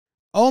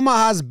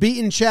Omaha's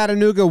beaten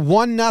Chattanooga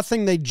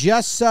 1-0. They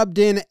just subbed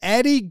in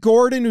Eddie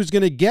Gordon, who's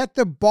going to get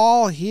the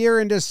ball here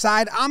and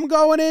decide, I'm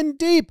going in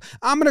deep.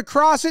 I'm going to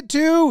cross it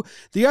to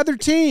the other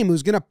team,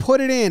 who's going to put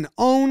it in.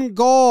 Own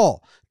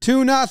goal.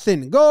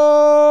 2-0. Go!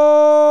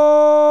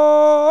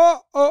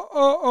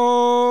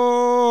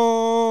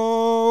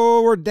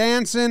 We're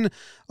dancing.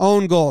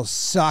 Own goals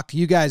suck.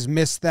 You guys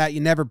missed that. You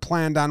never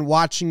planned on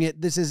watching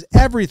it. This is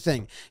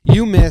everything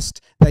you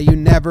missed that you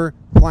never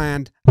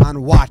planned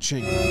on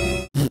watching.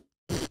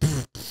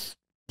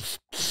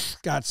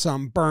 Got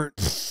some burnt.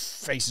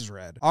 Face is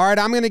red. All right,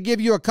 I'm going to give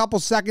you a couple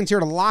seconds here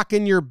to lock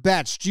in your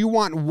bets. Do you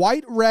want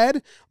white,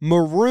 red,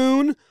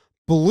 maroon,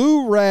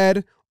 blue,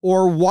 red,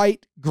 or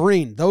white,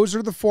 green? Those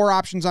are the 4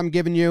 options I'm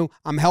giving you.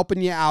 I'm helping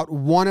you out.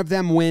 One of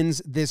them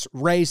wins this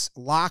race.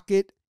 Lock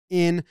it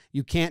in.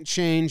 You can't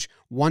change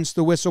once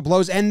the whistle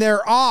blows, and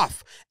they're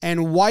off.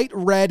 And white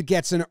red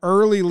gets an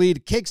early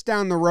lead, kicks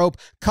down the rope,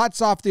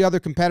 cuts off the other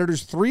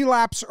competitors 3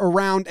 laps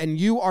around, and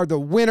you are the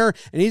winner.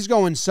 And he's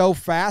going so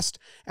fast.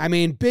 I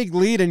mean, big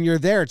lead, and you're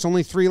there. It's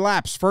only 3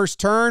 laps.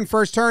 First turn.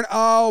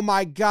 Oh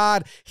my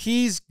God,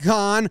 he's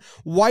gone.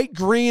 White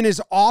green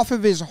is off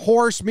of his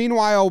horse.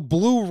 Meanwhile,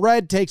 blue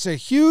red takes a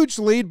huge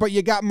lead, but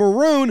you got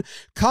maroon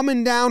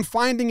coming down,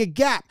 finding a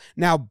gap.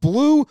 Now,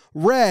 blue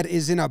red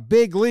is in a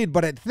big lead,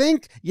 but I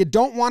think you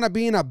don't want to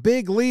be in a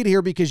big lead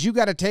here because you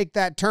got to take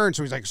that turn.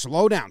 So he's like,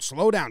 slow down.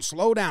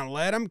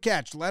 Let him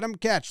catch.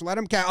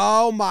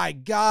 Oh my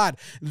God.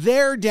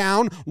 They're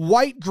down.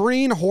 White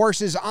green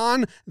horse is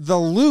on the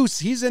loose.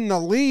 He's in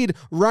the lead,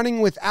 running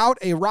without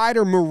a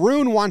rider.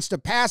 Maroon wants to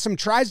pass him,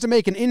 tries to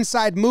make an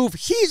inside move.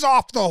 He's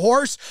off the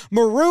horse.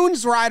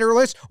 Maroon's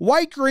riderless.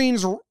 White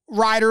green's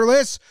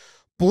riderless.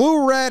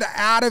 Blue red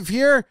out of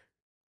here.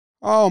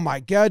 Oh my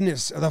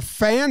goodness. The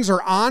fans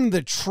are on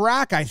the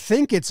track. I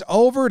think it's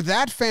over.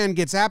 That fan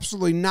gets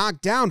absolutely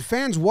knocked down.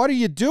 Fans, what are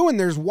you doing?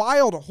 There's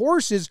wild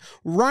horses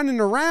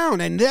running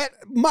around, and that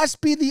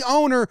must be the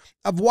owner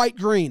of white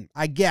green,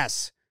 I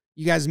guess.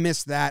 You guys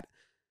missed that,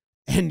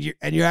 and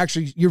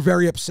you're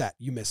very upset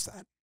you missed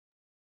that.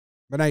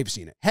 But now you've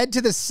seen it. Head to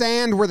the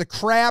sand where the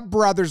Crab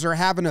brothers are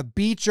having a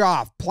beach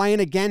off, playing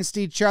against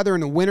each other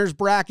in the winner's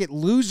bracket.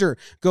 Loser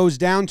goes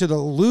down to the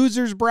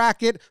loser's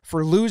bracket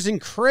for losing.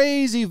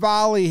 Crazy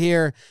volley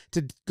here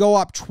to go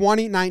up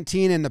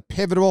 20-19 in the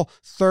pivotal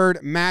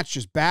 3rd match.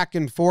 Just back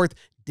and forth,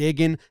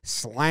 digging,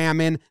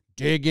 slamming,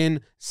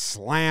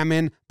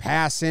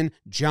 passing,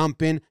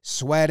 jumping,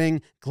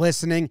 sweating,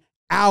 glistening,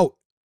 out.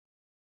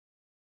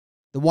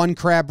 The one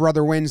Crab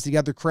brother wins, the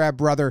other Crab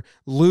brother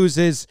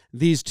loses.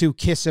 These two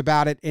kiss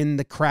about it in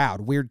the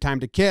crowd. Weird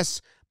time to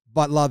kiss,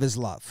 but love is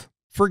love.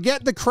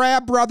 Forget the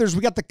Crab brothers.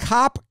 We got the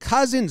Kopp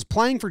cousins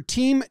playing for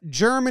Team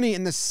Germany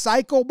in the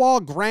Cycle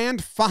Ball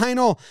Grand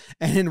Final.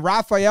 And then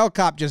Raphael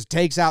Kopp just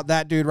takes out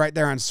that dude right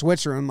there on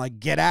Switzerland, like,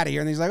 get out of here.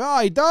 And he's like,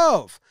 oh, he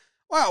dove.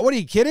 Wow, what are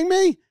you kidding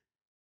me?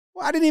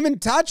 Well, I didn't even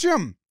touch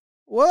him.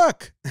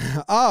 Look.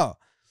 Oh,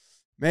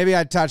 maybe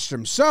I touched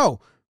him. So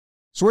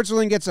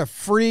Switzerland gets a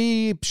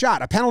free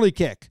shot, a penalty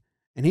kick,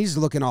 and he's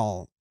looking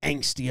all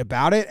angsty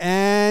about it.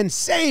 And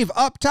save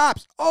up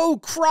tops. Oh,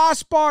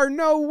 crossbar.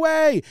 No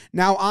way.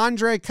 Now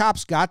Andre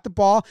Kopp's got the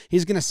ball.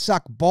 He's going to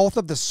suck both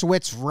of the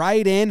Swits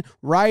right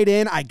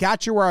in. I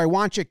got you where I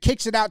want you.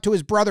 Kicks it out to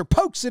his brother,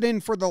 pokes it in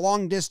for the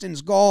long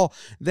distance goal.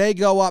 They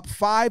go up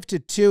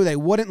 5-2. They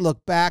wouldn't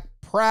look back.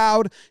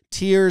 Proud,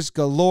 tears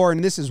galore.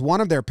 And this is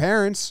one of their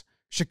parents.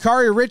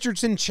 Sha'Carri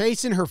Richardson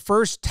chasing her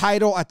first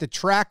title at the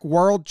Track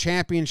World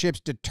Championships,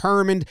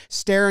 determined,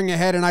 staring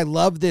ahead. And I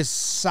love this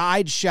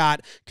side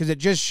shot because it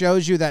just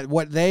shows you that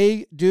what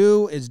they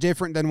do is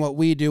different than what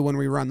we do when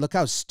we run. Look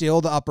how still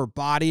the upper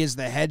body is.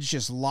 The head's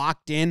just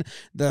locked in.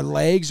 The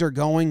legs are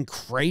going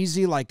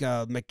crazy like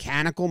a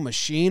mechanical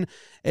machine.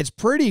 It's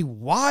pretty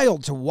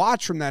wild to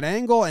watch from that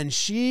angle. And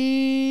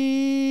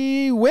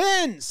she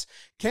wins.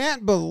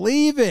 Can't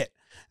believe it.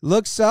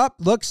 Looks up.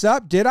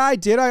 Did I?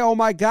 Oh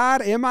my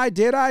God. Am I?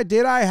 Did I?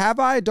 Have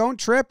I? Don't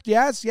trip.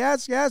 Yes. I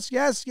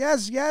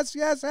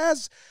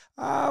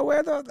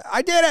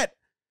did it.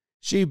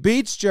 She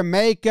beats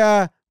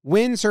Jamaica,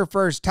 wins her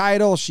first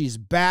title. She's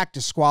back,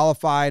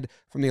 disqualified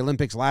from the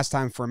Olympics last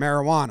time for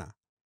marijuana.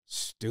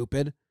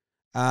 Stupid.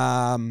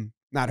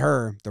 Not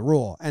her, the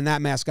rule. And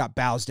that mascot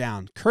bows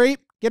down.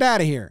 Creep. Get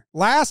out of here.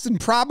 Last and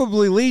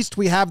probably least,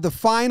 we have the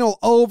final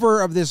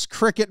over of this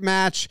cricket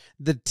match,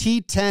 the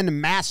T10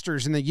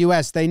 Masters in the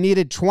U.S. They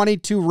needed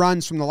 22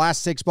 runs from the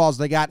last 6 balls.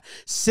 They got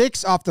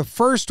 6 off the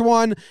first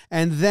one,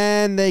 and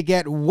then they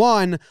get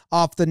 1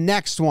 off the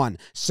next one.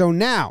 So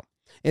now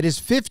it is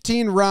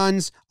 15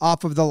 runs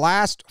off of the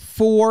last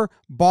 4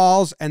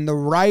 balls, and the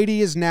righty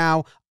is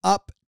now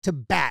up to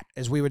bat,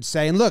 as we would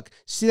say. And look,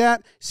 see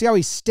that? See how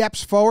he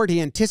steps forward? He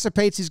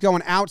anticipates he's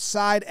going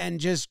outside and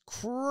just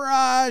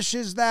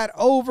crushes that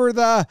over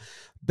the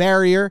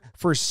barrier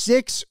for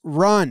 6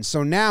 runs.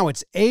 So now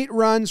it's 8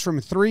 runs from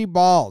 3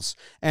 balls.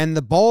 And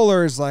the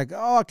bowler is like,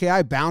 oh, okay,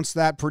 I bounced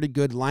that pretty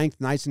good length,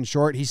 nice and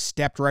short. He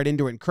stepped right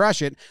into it and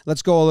crushed it.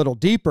 Let's go a little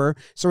deeper.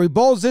 So he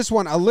bowls this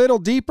one a little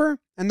deeper,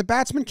 and the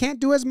batsman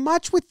can't do as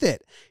much with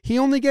it. He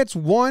only gets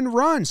 1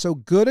 run, so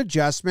good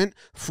adjustment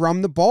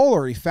from the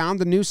bowler. He found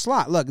the new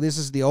slot. Look, this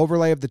is the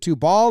overlay of the 2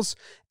 balls,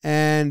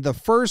 and the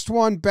first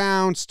one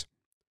bounced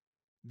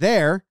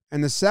there,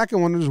 and the second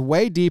one was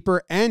way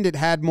deeper, and it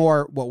had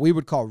more what we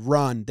would call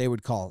run, they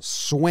would call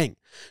swing.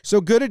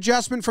 So good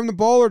adjustment from the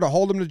bowler to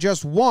hold him to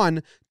just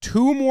 1.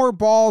 2 more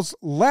balls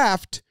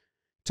left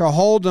to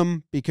hold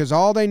him because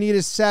all they need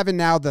is 7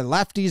 now. The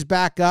lefty's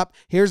back up.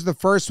 Here's the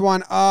first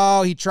one.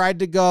 Oh, he tried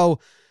to go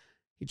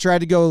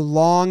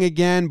long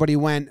again, but he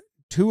went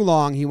too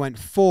long. He went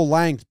full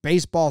length.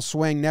 Baseball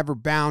swing, never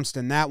bounced,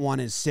 and that one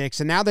is 6.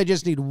 And now they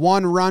just need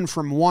 1 run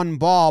from 1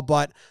 ball,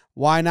 but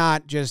why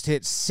not just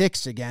hit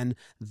 6 again?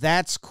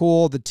 That's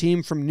cool. The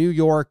team from New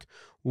York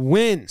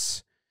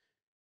wins.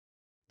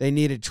 They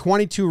needed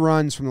 22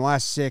 runs from the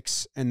last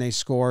 6, and they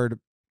scored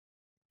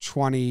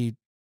 20.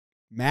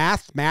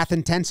 Math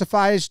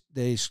intensifies.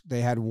 They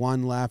had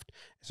 1 left,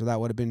 so that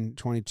would have been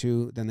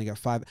 22. Then they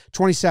got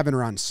 27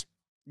 runs.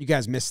 You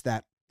guys missed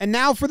that. And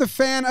now for the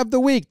fan of the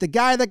week, the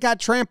guy that got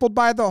trampled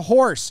by the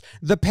horse,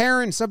 the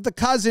parents of the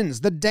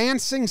cousins, the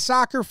dancing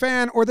soccer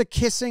fan, or the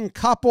kissing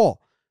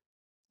couple.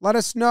 Let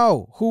us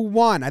know who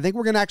won. I think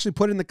we're going to actually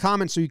put in the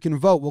comments so you can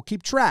vote. We'll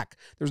keep track.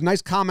 There's a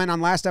nice comment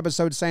on last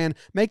episode saying,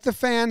 make the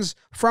fans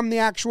from the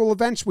actual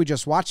events we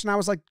just watched. And I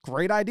was like,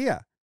 great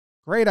idea.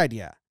 Great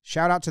idea.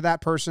 Shout out to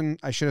that person.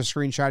 I should have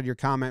screenshotted your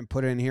comment,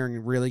 put it in here,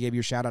 and really gave you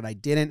a shout out. I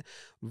didn't.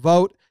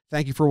 Vote.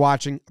 Thank you for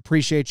watching.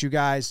 Appreciate you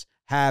guys.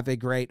 Have a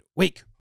great week.